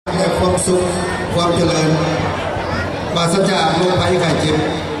ความสุขความเจริญปราศจากโรคภัยไข้เจ็บ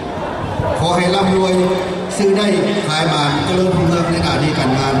ขอให้ร่ำรวยซื้อได้ขายบานเจริญรุ่งเรืองในหน้าที่กา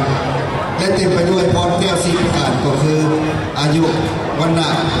รงานและเต็มไปด้วยพรแก้ว4ประการก็คืออายุวันนะ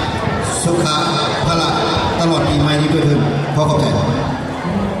สุขะพละตลอดปีใหม่นี้ด้วยเถิดขอขอบใจ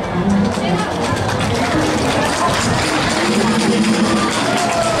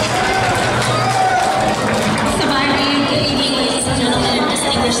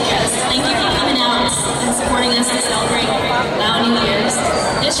Thank you for coming out and supporting us to celebrate Lao New Year's.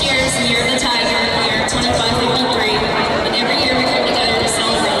 This year is the Year of the Tiger, year 25.